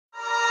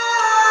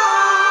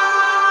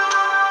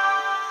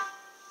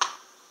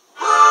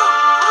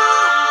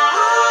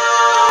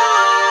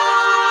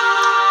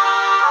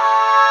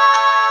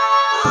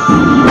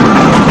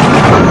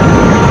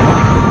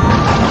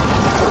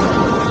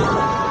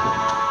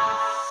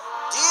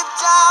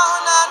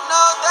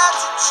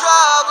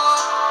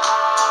trouble,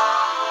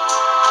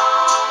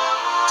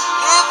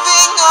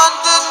 living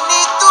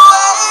underneath the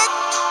weight,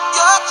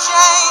 your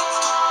chains,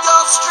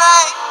 your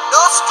strength, no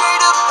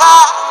straighter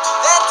path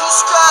than to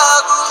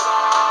struggle.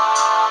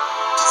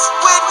 So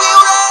when we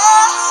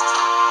rest,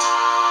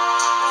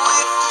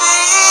 we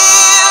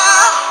feel.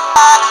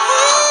 I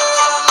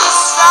hear the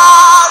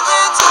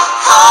sirens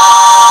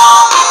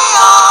call me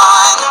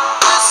on,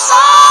 the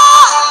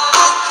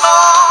silent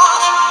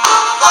call,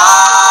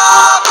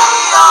 far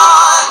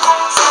beyond.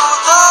 So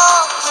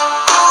those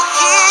who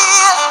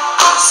hear,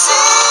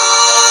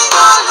 sing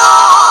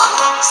along,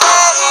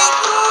 saying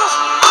ooh,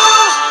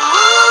 ooh,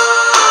 ooh,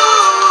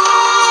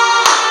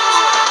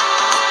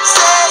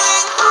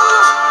 saying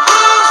ooh,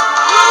 ooh,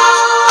 ooh.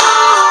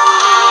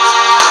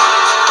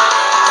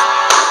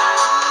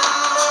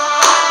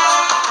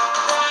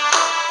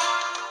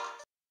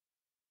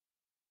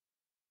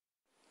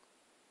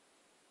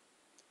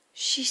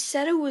 She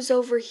said it was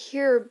over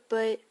here,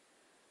 but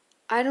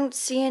I don't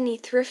see any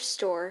thrift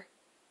store.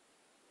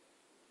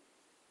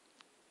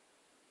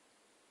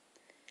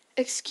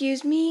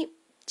 Excuse me,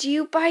 do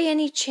you by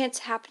any chance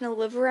happen to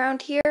live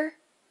around here?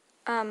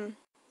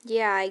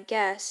 Yeah, I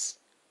guess.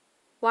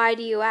 Why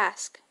do you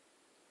ask?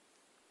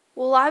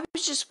 Well, I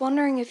was just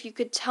wondering if you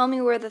could tell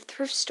me where the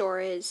thrift store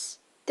is.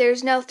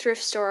 There's no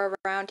thrift store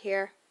around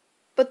here.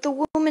 But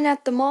the woman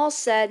at the mall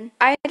said,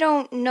 I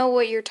don't know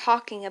what you're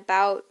talking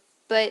about,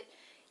 but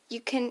you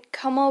can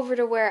come over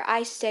to where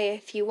I stay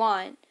if you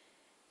want.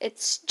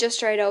 It's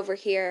just right over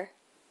here.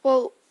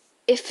 Well,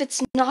 if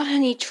it's not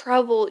any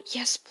trouble,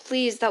 yes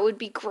please, that would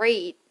be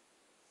great.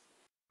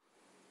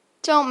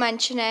 Don't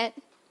mention it.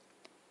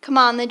 Come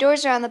on, the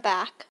doors are on the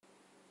back.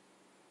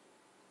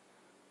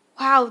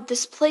 Wow,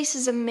 this place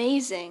is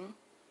amazing.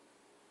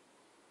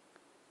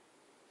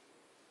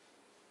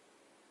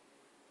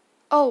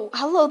 Oh,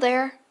 hello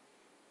there.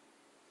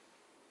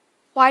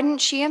 Why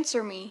didn't she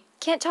answer me?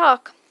 Can't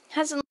talk.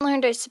 Hasn't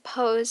learned, I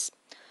suppose.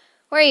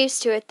 We're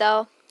used to it,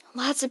 though.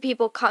 Lots of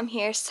people come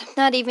here, some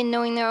not even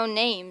knowing their own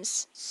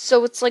names.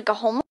 So it's like a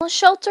homeless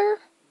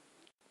shelter?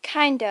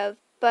 Kind of,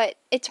 but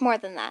it's more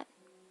than that.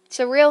 It's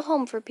a real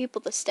home for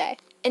people to stay.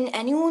 And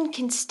anyone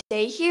can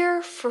stay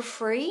here for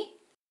free?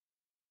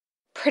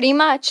 Pretty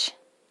much.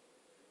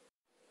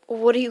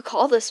 What do you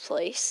call this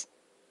place?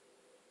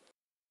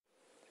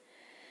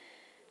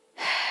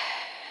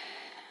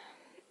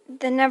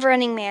 The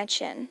Never-Ending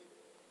Mansion.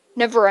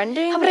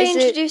 Never-ending? How about I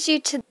introduce you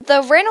to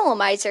the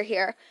Randomizer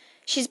here?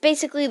 She's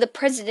basically the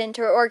president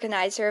or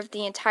organizer of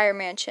the entire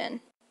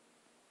mansion.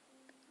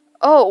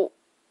 Oh,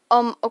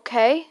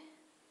 okay.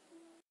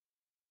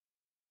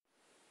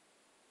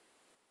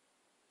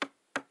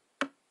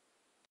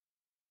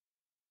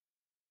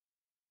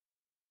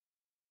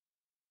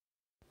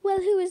 Well,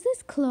 who is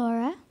this,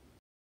 Clara?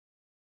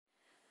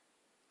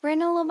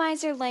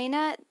 Randomizer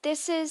Leina,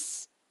 this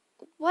is...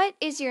 What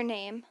is your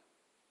name?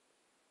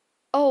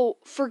 Oh,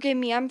 forgive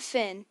me, I'm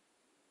Finn.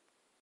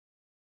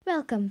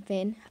 Welcome,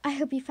 Finn. I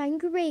hope you find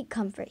great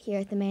comfort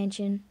here at the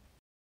mansion.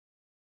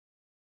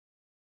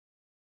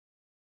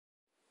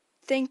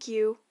 Thank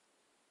you.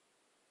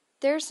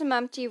 There are some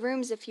empty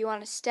rooms if you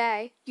want to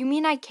stay. You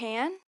mean I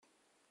can?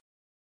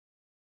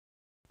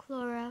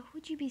 Clara,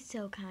 would you be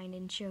so kind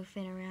and show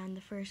Finn around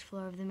the first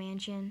floor of the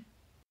mansion?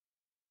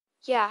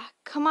 Yeah,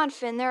 come on,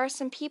 Finn. There are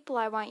some people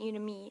I want you to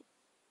meet.